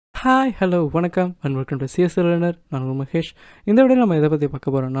Hi hello வணக்கம் and welcome to CSL learner. நான் உங்கள் மகேஷ். இந்த வீடியோவில் நம்ம எதை பற்றி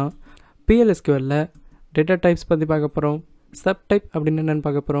பார்க்க போகிறோம்னா பிஎல்எஸ்கியூஎல்ல டேட்டா டைப்ஸ் பற்றி பார்க்க போகிறோம், சப் டைப் அப்படின்னு என்னென்னு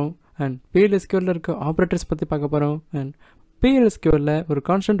பார்க்க போகிறோம், அண்ட் பிஎல்எஸ்கியூஎல்ல இருக்க ஆப்ரேட்டர்ஸ் பற்றி பார்க்க போகிறோம், அண்ட் பிஎல்எஸ்கியூஎல்ல ஒரு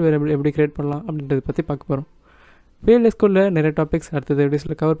கான்ஸ்டன்ட் வேரியபிள் எப்படி கிரியேட் பண்ணலாம் அப்படின்றத பற்றி பார்க்க போகிறோம். பிஎல்எஸ்கியூஎல்ல நிறைய டாபிக்ஸ் அடுத்தது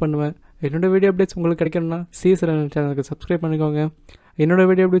வீடியோஸில் கவர் பண்ணுவேன். என்னோடய வீடியோ அப்டேட்ஸ் உங்களுக்கு கிடைக்கணும்னா சிஎஸ்எல் லேர்னர் சேனலுக்கு சப்ஸ்கிரைப் பண்ணிக்கோங்க. என்னோடய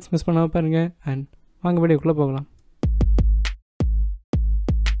வீடியோ அப்டேட்ஸ் மிஸ் பண்ணாமல் பாருங்கள். அண்ட் வாங்க வீடியோக்குள்ளே போகலாம்.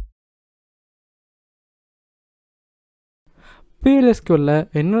 பிஎல்எஸ்கியூஎல்ல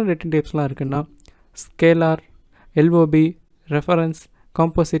என்ன டேட்டா டைப்ஸ்லாம் இருக்குன்னா ஸ்கேலார், எல்ஓபி, ரெஃபரன்ஸ்,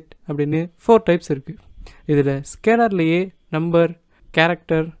 காம்போசிட் அப்படின்னு 4 டைப்ஸ் இருக்குது. இதில் ஸ்கேலார்லேயே number,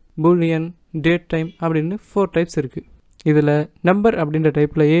 character, Boolean, date time அப்படின்னு 4 டைப்ஸ் இருக்குது. இதில் நம்பர் அப்படின்ற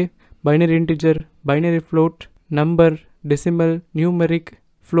டைப்லேயே binary integer, binary float, number, decimal, numeric,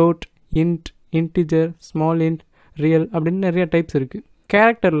 float, int, integer, small int, real அப்படின்னு நிறைய டைப்ஸ் இருக்குது.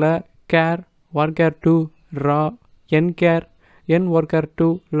 கேரக்டரில் கேர், varchar2, ரா, என்கேர், n varchar2,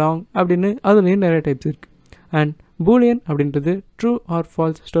 லாங் அப்படின்னு அதுலேயும் நிறைய டைப்ஸ் இருக்குது. அண்ட் பூலியன் அப்படின்றது ட்ரூ ஆர்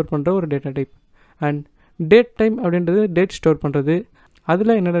ஃபால்ஸ் ஸ்டோர் பண்ணுற ஒரு data type. And date time அப்படின்றது டேட் ஸ்டோர் பண்ணுறது.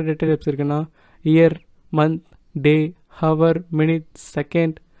 அதில் என்னென்ன டேட்டா டைப்ஸ் இருக்குன்னா இயர், மந்த், டே, hour, minute,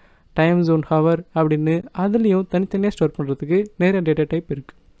 second, time zone, hour அப்படின்னு அதுலேயும் தனித்தனியாக ஸ்டோர் பண்ணுறதுக்கு நிறைய டேட்டா டைப்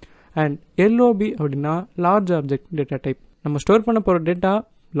இருக்குது. அண்ட் எல்ஓபி அப்படின்னா லார்ஜ் ஆப்ஜெக்ட் டேட்டா டைப். நம்ம ஸ்டோர் பண்ண போகிற டேட்டா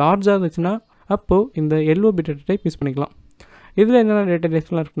லார்ஜாக இருந்துச்சுன்னா அப்போது இந்த எல்ஓபி டேட்டா டைப் யூஸ் பண்ணிக்கலாம். இதில் என்னென்ன டேட்டா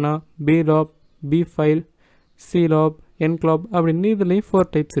டைப்ஸ்லாம் இருக்குன்னா பிலாப், பி ஃபைல், சிலாப், என்க்ளாப் அப்படின்னு இதுலேயும் 4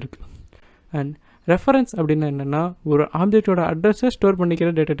 டைப்ஸ் இருக்குது. அண்ட் ரெஃபரன்ஸ் அப்படின்னா என்னென்னா ஒரு ஆப்ஜெக்டோட அட்ரஸை ஸ்டோர்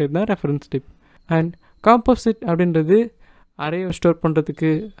பண்ணிக்கிற டேட்டா டைப் தான் ரெஃபரன்ஸ் டைப். அண்ட் காம்போசிட் அப்படின்றது அரேயை ஸ்டோர்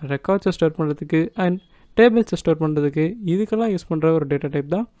பண்ணுறதுக்கு, ரெக்கார்ட்ஸை ஸ்டோர் பண்ணுறதுக்கு, அண்ட் டேபிள்ஸை ஸ்டோர் பண்ணுறதுக்கு இதுக்கெல்லாம் யூஸ் பண்ணுற ஒரு டேட்டா டைப்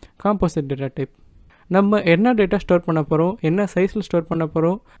தான் காம்போசிட் டேட்டா டைப். நம்ம என்ன டேட்டா ஸ்டோர் பண்ண போகிறோம், என்ன சைஸில் ஸ்டோர் பண்ண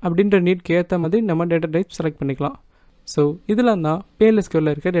போகிறோம் அப்படின்ற நீட்க்கு ஏற்ற மாதிரி நம்ம டேட்டா டைப் செலக்ட் பண்ணிக்கலாம். ஸோ இதெல்லாம் தான்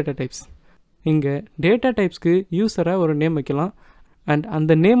பிஎல்எஸ்கியூஎல்ல இருக்க டேட்டா டைப்ஸ். இங்கே டேட்டா டைப்ஸ்க்கு யூஸராக ஒரு நேம் வைக்கலாம். அண்ட்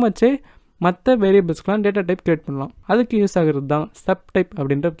அந்த நேம் வச்சே மற்ற வேரியபிள்ஸ்க்கெலாம் டேட்டா டைப் க்ரியேட் பண்ணலாம். அதுக்கு யூஸ் ஆகிறது தான் சப் டைப்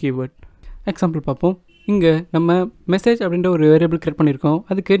அப்படின்ற கீவேர்ட். எக்ஸாம்பிள் பார்ப்போம். இங்கே நம்ம மெசேஜ் அப்படின்ற ஒரு வேரியபிள் க்ரியேட் பண்ணியிருக்கோம்.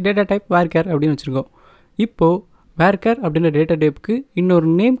 அதுக்கு டேட்டா டைப் varchar அப்படின்னு வச்சுருக்கோம். இப்போது varchar அப்படின்ற டேட்டா டைப்புக்கு இன்னொரு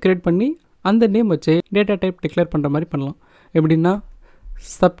நேம் க்ரியேட் பண்ணி அந்த நேம் வச்சே டேட்டா டைப் டிக்ளேர் பண்ணுற மாதிரி பண்ணலாம். எப்படின்னா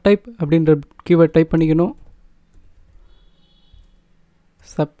சப் டைப் அப்படின்ற கீவேர்ட் டைப் பண்ணிக்கணும்.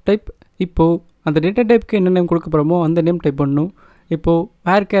 சப் டைப் இப்போது அந்த டேட்டா டைப்புக்கு என்ன நேம் கொடுக்க போகிறோமோ அந்த நேம் டைப் பண்ணணும். இப்போது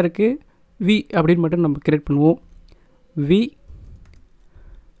varchar-க்கு வி அப்படின்னு மட்டும் நம்ம கிரியேட் பண்ணுவோம். வி.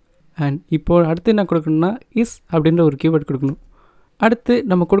 அண்ட் இப்போது அடுத்து என்ன கொடுக்கணும்னா இஸ் அப்படின்ற ஒரு கீவேர்ட் கொடுக்கணும். அடுத்து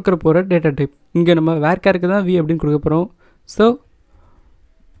நம்ம கொடுக்குற போகிற டேட்டா டைப் இங்கே நம்ம varchar-க்கு தான் வி அப்படின்னு கொடுக்க போகிறோம். ஸோ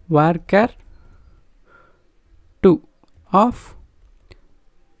varchar2 ஆஃப்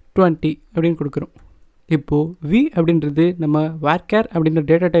 20 அப்படின்னு கொடுக்குறோம். இப்போது வி அப்படின்றது நம்ம varchar அப்படின்ற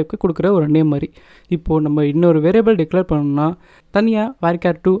டேட்டா டைப்புக்கு கொடுக்குற ஒரு நேம் மாதிரி. இப்போது நம்ம இன்னொரு வேரியபிள் டிக்ளேர் பண்ணோம்னா தனியாக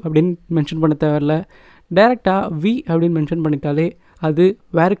varchar2 அப்படின்னு மென்ஷன் பண்ண தேவையில்ல. டேரெக்டாக வி அப்படின்னு மென்ஷன் பண்ணிட்டாலே அது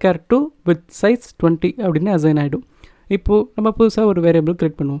varchar2 வித் சைஸ் 20 அப்படின்னு அசைன் ஆகிடும். இப்போது நம்ம புதுசாக ஒரு வேரியபிள்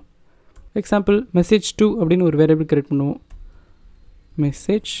க்ரியேட் பண்ணுவோம். எக்ஸாம்பிள் message2 அப்படின்னு ஒரு வேரியபிள் க்ரியேட் பண்ணுவோம்.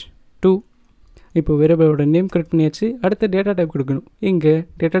 message2. இப்போ வேரியபிளோட நேம் க்ரியேட் பண்ணியாச்சு. அடுத்து டேட்டா டைப் கொடுக்கணும். இங்கே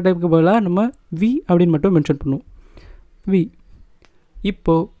டேட்டா டைப்புக்கு பதிலாக நம்ம வி அப்படின்னு மட்டும் மென்ஷன் பண்ணுவோம். வி.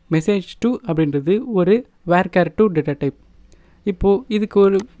 இப்போது message2 அப்படின்றது ஒரு varchar2 டேட்டா டைப். இப்போது இதுக்கு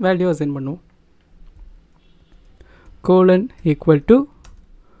ஒரு வேல்யூ அசைன் பண்ணுவோம். Colon equal to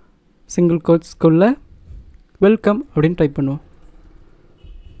single கோட்ஸ்குள்ள welcome அப்படின்னு டைப் பண்ணுவோம்.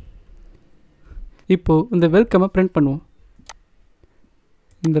 இப்போது இந்த வெல்கமை பிரிண்ட் பண்ணுவோம்.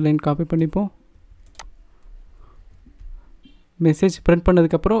 இந்த லைன் காப்பி பண்ணிப்போம். மெசேஜ் பிரிண்ட்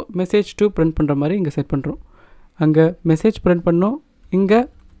பண்ணதுக்கப்புறம் message2 பிரிண்ட் பண்ணுற மாதிரி இங்கே செட் பண்ணுறோம். அங்கே மெசேஜ் பிரிண்ட் பண்ணோம், இங்கே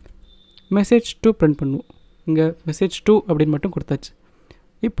message2 பிரிண்ட் பண்ணுவோம். இங்கே message2 அப்படின்னு மட்டும் கொடுத்தாச்சு.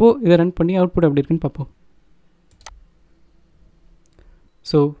 இப்போது இதை ரன் பண்ணி அவுட்புட் எப்படி இருக்குன்னு பார்ப்போம்.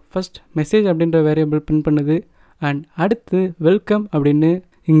 ஸோ ஃபஸ்ட் மெசேஜ் அப்படின்ற வேரியபிள் பிரிண்ட் பண்ணுது. அண்ட் அடுத்து வெல்கம் அப்படின்னு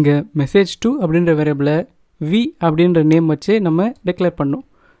இங்கே message2 அப்படின்ற வேரியபிளை வி அப்படின்ற நேம் வச்சு நம்ம டிக்ளேர் பண்ணோம்.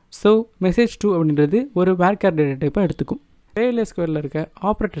 ஸோ message2 அப்படின்றது ஒரு varchar டேட்டா டைப்பாக எடுத்துக்கும். பிஎல்எஸ்கியூஎல்ல இருக்க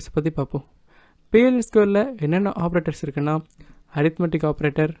ஆப்ரேட்டர்ஸ் பற்றி பார்ப்போம். பிஎல்எஸ்கியூஎல்ல என்னென்ன ஆப்ரேட்டர்ஸ் இருக்குன்னா arithmetic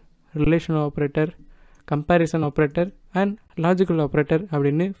operator, relational operator, comparison operator and logical operator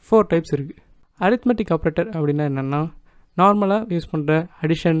அப்படின்னு 4 டைப்ஸ் இருக்குது. அரித்மெட்டிக் ஆப்ரேட்டர் அப்படின்னா என்னென்னா நார்மலாக யூஸ் பண்ணுற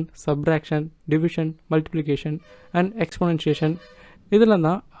addition, subtraction, division, multiplication and exponentiation இதெல்லாம்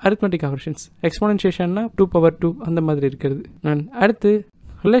தான் அரித்மெட்டிக் ஆப்ரேஷன்ஸ். எக்ஸ்போனன்சியேஷன்னா 2/2 அந்த மாதிரி இருக்கிறது. அண்ட் அடுத்து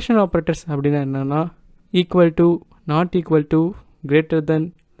ரிலேஷனல் ஆப்ரேட்டர்ஸ் அப்படின்னா என்னென்னா equal to, not equal to, greater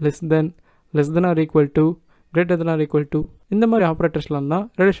than, less than or equal to, greater than or equal to, இந்த மாதிரி ஆப்ரேட்டர்ஸ்லாம் தான்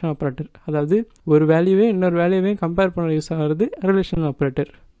ரிலேஷன் ஆப்ரேட்டர். அதாவது ஒரு வேல்யூவே இன்னொரு வேல்யூவே கம்பேர் பண்ண யூஸ் ஆகிறது ரிலேஷன்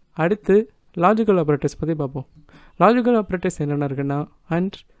ஆப்ரேட்டர். அடுத்து லாஜிக்கல் ஆப்ரேட்டர்ஸ் பற்றி பார்ப்போம். லாஜிக்கல் ஆப்ரேட்டர்ஸ் என்னென்ன இருக்குன்னா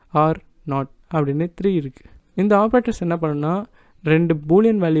அண்ட், ஆர், நாட் அப்படின்னு 3 இருக்குது. இந்த ஆப்ரேட்டர்ஸ் என்ன பண்ணுன்னா 2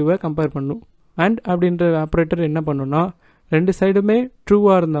 பூலியன் வேல்யூவை கம்பேர் பண்ணும். அண்ட் அப்படின்ற ஆப்ரேட்டர் என்ன பண்ணுன்னா 2 சைடுமே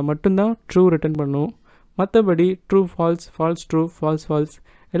ட்ரூவாக இருந்தால் மட்டும்தான் ட்ரூ ரிட்டர்ன் பண்ணும். மற்றபடி true falls, falls true, falls falls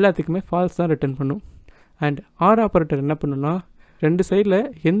எல்லாத்துக்குமே ஃபால்ஸ் தான் ரிட்டர்ன் பண்ணும். அண்ட் ஆர் ஆப்ரேட்டர் என்ன பண்ணுன்னா 2 சைடில்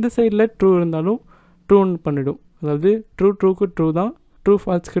எந்த சைடில் ட்ரூ இருந்தாலும் ட்ரூன்னு பண்ணிவிடும். அதாவது ட்ரூக்கு ட்ரூ தான், ட்ரூ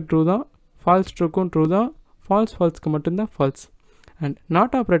ஃபால்ஸ்க்கு ட்ரூ தான், ஃபால்ஸ் ட்ரூக்கும் ட்ரூ தான், ஃபால்ஸ் ஃபால்ஸ்க்கு மட்டும்தான் ஃபால்ஸ். அண்ட்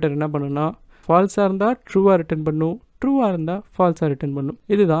நாட் ஆப்ரேட்டர் என்ன பண்ணுன்னா ஃபால்ஸாக இருந்தால் ட்ரூவாக ரிட்டர்ன் பண்ணும், ட்ரூவாக இருந்தால் ஃபால்ஸாக ரிட்டர்ன் பண்ணும்.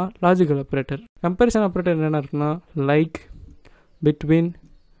 இதுதான் லாஜிக்கல் ஆப்ரேட்டர். கம்பேரிசன் ஆப்ரேட்டர் என்னென்ன இருக்குன்னா லைக், பிட்வீன்,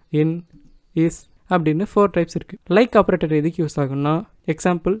 இன், இஸ் அப்படின்னு 4 டைப்ஸ் இருக்குது. லைக் ஆப்ரேட்டர் எதுக்கு யூஸ் ஆகும்னா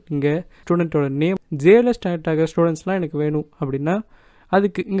எக்ஸாம்பிள் இங்கே ஸ்டூடெண்ட்டோட நேம் ஜேல ஸ்டார்ட் ஆகிற ஸ்டூடெண்ட்ஸ்லாம் எனக்கு வேணும் அப்படின்னா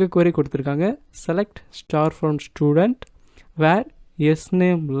அதுக்கு இங்கே query கொடுத்துருக்காங்க. Select star from student where S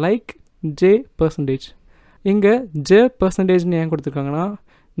name like J percentage. இங்கே ஜே பர்சன்டேஜ்னு ஏன் கொடுத்துருக்காங்கன்னா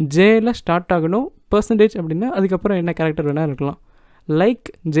ஜேயில் ஸ்டார்ட் ஆகணும், பர்சன்டேஜ் அப்படின்னா அதுக்கப்புறம் என்ன கேரக்டர் வேணால் இருக்கலாம். லைக்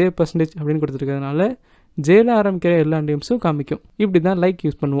ஜே பர்சன்டேஜ் அப்படின்னு கொடுத்துருக்கிறதுனால ஜேல ஆரம்பிக்கிற எல்லா நேம்ஸும் காமிக்கும். இப்படி தான் லைக்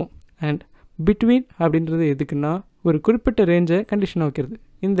யூஸ் பண்ணுவோம். அண்ட் பிட்வீன் அப்படின்றது எதுக்குன்னா ஒரு குறிப்பிட்ட ரேஞ்சை கண்டிஷனாக வைக்கிறது.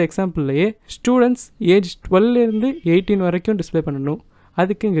 இந்த எக்ஸாம்பிள்லையே ஸ்டூடெண்ட்ஸ் ஏஜ் 12லேருந்து 18 வரைக்கும் டிஸ்பிளே பண்ணணும்.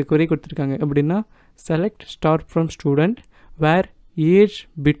 அதுக்கு இங்கே query கொடுத்துருக்காங்க. அப்படின்னா select star from student where age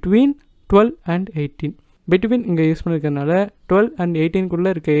between 12 and 18. Between இங்கே யூஸ் பண்ணியிருக்கனால 12 and 18குள்ளே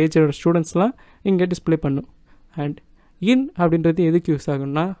இருக்க ஏஜோட ஸ்டூடெண்ட்ஸ்லாம் இங்கே டிஸ்பிளே பண்ணும். அண்ட் இன் அப்படின்றது எதுக்கு யூஸ்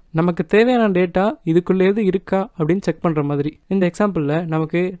ஆகும்னா நமக்கு தேவையான டேட்டா இதுக்குள்ளே எது இருக்கா அப்படின்னு செக் பண்ணுற மாதிரி. இந்த எக்ஸாம்பிளில்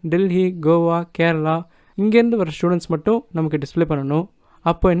நமக்கு டெல்லி, கோவா, கேரளா இங்கேருந்து வர ஸ்டூடெண்ட்ஸ் மட்டும் நமக்கு டிஸ்பிளே பண்ணணும்.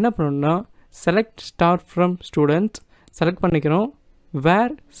 அப்போ என்ன பண்ணணும்னா select star from students select பண்ணிக்கிறோம்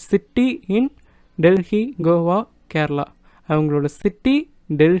வேர் சிட்டி இன் டெல்லி, கோவா, கேரளா. அவங்களோட சிட்டி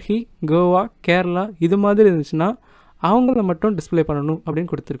டெல்லி, கோவா, கேரளா இது மாதிரி இருந்துச்சுன்னா அவங்கள மட்டும் டிஸ்பிளே பண்ணணும்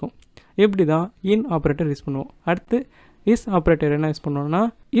அப்படின்னு கொடுத்துருக்கோம். இப்படி தான் இன் ஆப்ரேட்டர் யூஸ் பண்ணுவோம். அடுத்து இஸ் ஆப்ரேட்டர் என்ன யூஸ் பண்ணுவோம்னா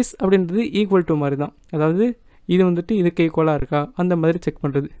இஸ் அப்படின்றது ஈக்குவல் டு மாதிரி தான். அதாவது இது வந்துட்டு இதுக்கு ஈக்குவலாக இருக்கா அந்த மாதிரி செக்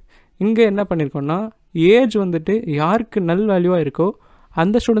பண்ணுறது. இங்கே என்ன பண்ணியிருக்கோன்னா ஏஜ் வந்துட்டு யாருக்கு நல் வேல்யூவாக இருக்கோ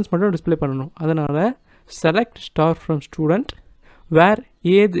அந்த ஸ்டூடெண்ட்ஸ் மட்டும் டிஸ்பிளே பண்ணணும். அதனால் select star from student where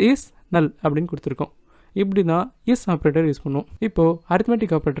age is நல் அப்படின்னு கொடுத்துருக்கோம். இப்படி தான் இஸ் ஆப்ரேட்டர் யூஸ் பண்ணுவோம். இப்போது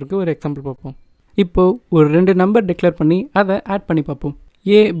அரித்மெட்டிக் ஆப்ரேட்டருக்கு ஒரு எக்ஸாம்பிள் பார்ப்போம். இப்போது ஒரு 2 நம்பர் டிக்ளேர் பண்ணி அதை ஆட் பண்ணி பார்ப்போம்.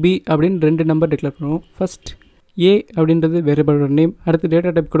 ஏ, பி அப்படின்னு 2 நம்பர் டிக்ளேர் பண்ணுவோம். ஃபர்ஸ்ட் ஏ அப்படின்றது வேரியபிளோட நேம். அடுத்து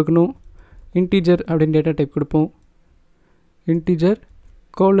டேட்டா டைப் கொடுக்கணும். இன்டீஜர் அப்படின்னு டேட்டா டைப் கொடுப்போம். இன்டீஜர்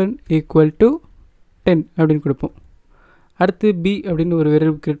கோலன் ஈக்குவல் டு 10 அப்படின்னு கொடுப்போம். அடுத்து பி அப்படின்னு ஒரு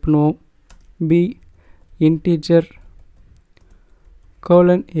வேரியபிள் கிரியேட் பண்ணுவோம். B integer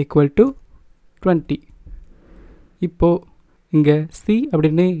colon equal to 20. இப்போது இங்கே சி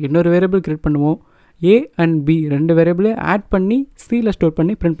அப்படின்னு இன்னொரு வேரியபிள் கிரியேட் பண்ணுவோம். ஏ அண்ட் பி 2 வேரியபிளை ஆட் பண்ணி சியில் ஸ்டோர்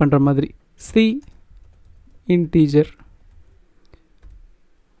பண்ணி பிரிண்ட் பண்ணுற மாதிரி. சி இன்டீஜர்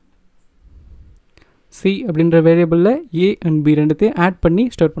சி அப்படின்ற வேரியபிளில் ஏ அண்ட் பி 2த்தையும் ஆட் பண்ணி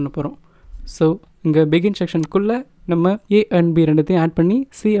ஸ்டோர் பண்ண போகிறோம். ஸோ இங்கே பிகின் செக்ஷனுக்குள்ளே நம்ம ஏ அண்ட் பி 2த்தையும் ஆட் பண்ணி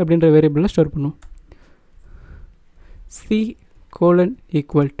சி அப்படின்ற வேரியபிளில் ஸ்டோர் பண்ணுவோம். C colon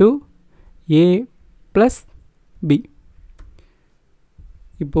equal to A plus B.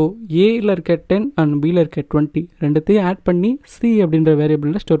 இப்போது ஏயில் இருக்க 10 அண்ட் பியில் இருக்க 20 2த்தையும் ஆட் பண்ணி சி அப்படின்ற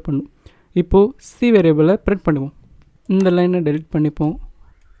வேரியபிளில் ஸ்டோர் பண்ணும். இப்போது சி வேரியபிளை பிரிண்ட் பண்ணுவோம். இந்த லைனை டெலிட் பண்ணிப்போம்.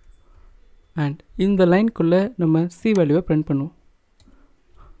 அண்ட் இந்த லைனுக்குள்ளே நம்ம சி வேல்யூவை பிரிண்ட் பண்ணுவோம்.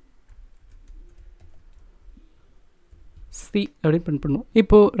 சி அப்படின்னு பிரிண்ட் பண்ணுவோம்.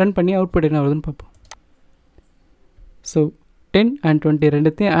 இப்போது ரன் பண்ணி அவுட்புட் என்ன வருதுன்னு பார்ப்போம். ஸோ 10 and 20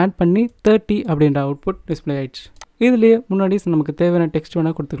 2த்தையும் ஆட் பண்ணி 30 அப்படின்ற அவுட்புட் டிஸ்பிளே ஆயிடுச்சு. இதுலேயே முன்னாடி நமக்கு தேவையான டெக்ஸ்ட்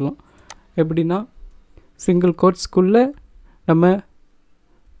வேணால் கொடுத்துக்கலாம். எப்படின்னா சிங்கிள் கோட்ஸ்க்குள்ளே நம்ம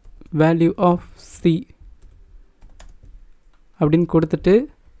வேல்யூ ஆஃப் சி அப்படின்னு கொடுத்துட்டு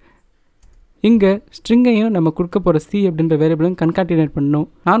இங்கே ஸ்ட்ரிங்கையும் நம்ம கொடுக்க போகிற சி அப்படின்ற வேரியபிளையும் கன்காட்டினேட் பண்ணணும்.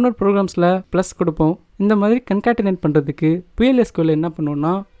 நார்மல் ப்ரோக்ராம்ஸில் ப்ளஸ் கொடுப்போம். இந்த மாதிரி கன்காட்டினேட் பண்ணுறதுக்கு plsql என்ன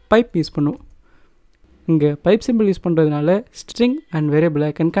பண்ணுவோம்னா பைப் யூஸ் பண்ணுவோம். இங்கே பைப் சிம்பிள் யூஸ் பண்ணுறதுனால ஸ்ட்ரிங் அண்ட் வேரியபிளை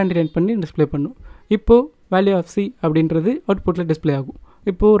கன்காட்டினேட் பண்ணி டிஸ்பிளே பண்ணும். இப்போது வேல்யூ ஆஃப் சி அப்படின்றது அவுட்புட்டில் டிஸ்பிளே ஆகும்.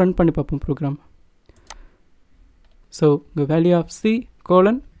 இப்போது ரன் பண்ணி பார்ப்போம் ப்ரோக்ராம். ஸோ இங்கே வேல்யூ ஆஃப் சி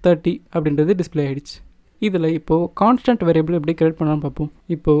கோலன் 30 அப்படின்றது டிஸ்பிளே ஆகிடுச்சு. இதில் இப்போது கான்ஸ்டன்ட் வேரியபிள் எப்படி கிரியேட் பண்ணலாம்னு பார்ப்போம்.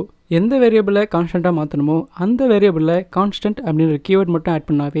 இப்போது எந்த வேரியபிளை கான்ஸ்டண்ட்டாக மாற்றணுமோ அந்த வேரியபிளில் கான்ஸ்டன்ட் அப்படின்ற கீவேர்ட் மட்டும் ஆட்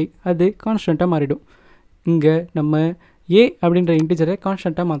பண்ணாவே அது கான்ஸ்டண்ட்டாக மாறிடும். இங்கே நம்ம ஏ அப்படின்ற இன்டிஜரை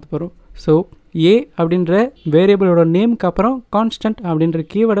கான்ஸ்டண்ட்டாக மாற்ற போகிறோம். ஸோ ஏ அப்படின்ற வேரியபிளோட நேமுக்கு அப்புறம் கான்ஸ்டன்ட் அப்படின்ற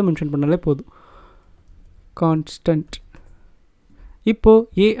கீவேர்டை மென்ஷன் பண்ணாலே போதும். கான்ஸ்டன்ட். இப்போது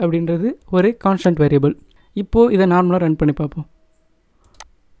ஏ அப்படின்றது ஒரு கான்ஸ்டன்ட் வேரியபிள். இப்போது இதை நார்மலாக ரன் பண்ணி பார்ப்போம்.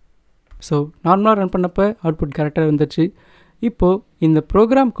 ஸோ நார்மலாக ரன் பண்ணப்போ அவுட்புட் கரெக்டாக இருந்துச்சு. இப்போது இந்த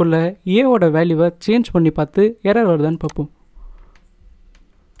ப்ரோக்ராம்குள்ளே ஏவோட வேல்யூவை சேஞ்ச் பண்ணி பார்த்து எரர் வருதான்னு பார்ப்போம்.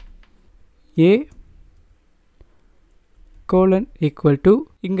 ஏ கோலன் ஈக்குவல் டு,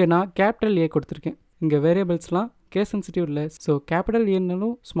 இங்கே நான் கேபிட்டல் ஏ கொடுத்துருக்கேன். இங்கே வேரியபிள்ஸ்லாம் கேஸ் சென்சிட்டிவ் இல்லை. ஸோ கேபிட்டல்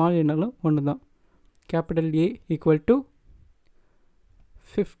ஏனாலும் ஸ்மால் ஏனாலும் ஒன்று தான். கேபிட்டல் ஏ ஈக்குவல் டு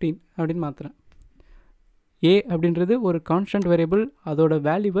 15 அப்படின்னு மாற்றுறேன். ஏ அப்படின்றது ஒரு கான்ஸ்டன்ட் வேரியபிள். அதோட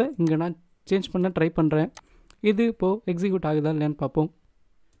வேல்யூவை இங்கே நான் சேஞ்ச் பண்ண ட்ரை பண்ணுறேன். இது இப்போது எக்ஸிக்யூட் ஆகுதா இல்லையான்னு பார்ப்போம்.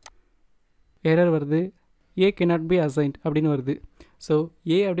 எரர் வருது. ஏ cannot be assigned அப்படின்னு வருது. ஸோ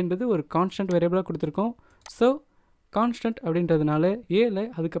ஏ அப்படின்றது ஒரு கான்ஸ்டன்ட் வேரியபிளாக கொடுத்துருக்கோம். ஸோ கான்ஸ்டன்ட் அப்படின்றதுனால ஏல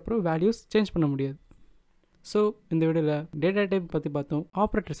அதுக்கப்புறம் வேல்யூஸ் சேஞ்ச் பண்ண முடியாது. ஸோ இந்த வீடியோவில் டேட்டா டைப் பற்றி பார்த்தோம்,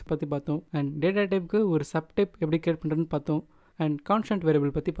 ஆப்ரேட்டர்ஸ் பற்றி பார்த்தோம், அண்ட் டேட்டா டைப்புக்கு ஒரு சப்டைப் எப்படி கிரியேட் பண்ணுறதுன்னு பார்த்தோம், அண்ட் கான்ஸ்டன்ட்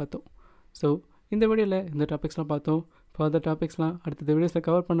வேரியபிள் பற்றி பார்த்தோம். ஸோ இந்த வீடியோவில் இந்த டாபிக்ஸ்லாம் பார்த்தோம். ஃபர்தர் டாபிக்ஸ்லாம் அடுத்த வீடியோஸில்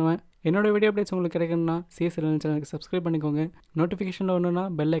கவர் பண்ணுவேன். என்னோடய வீடியோ அப்டேட்ஸ் உங்களுக்கு கிடைக்கணும்னா சிஎஸ்எல் சேனலுக்கு சப்ஸ்கிரைப் பண்ணிக்கோங்க. நோட்டிஃபிகேஷனில் ஒன்றுனா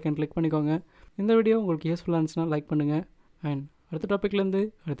பெல் ஐக்கன் கிளிக் பண்ணிக்கோங்க. இந்த வீடியோ உங்களுக்கு யூஸ்ஃபுல்லாக இருந்துச்சுன்னா லைக் பண்ணுங்கள். அண்ட் அடுத்த டாப்பிக்லேருந்து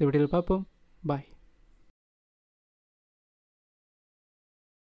அடுத்த வீடியோவில் பார்ப்போம். பாய்.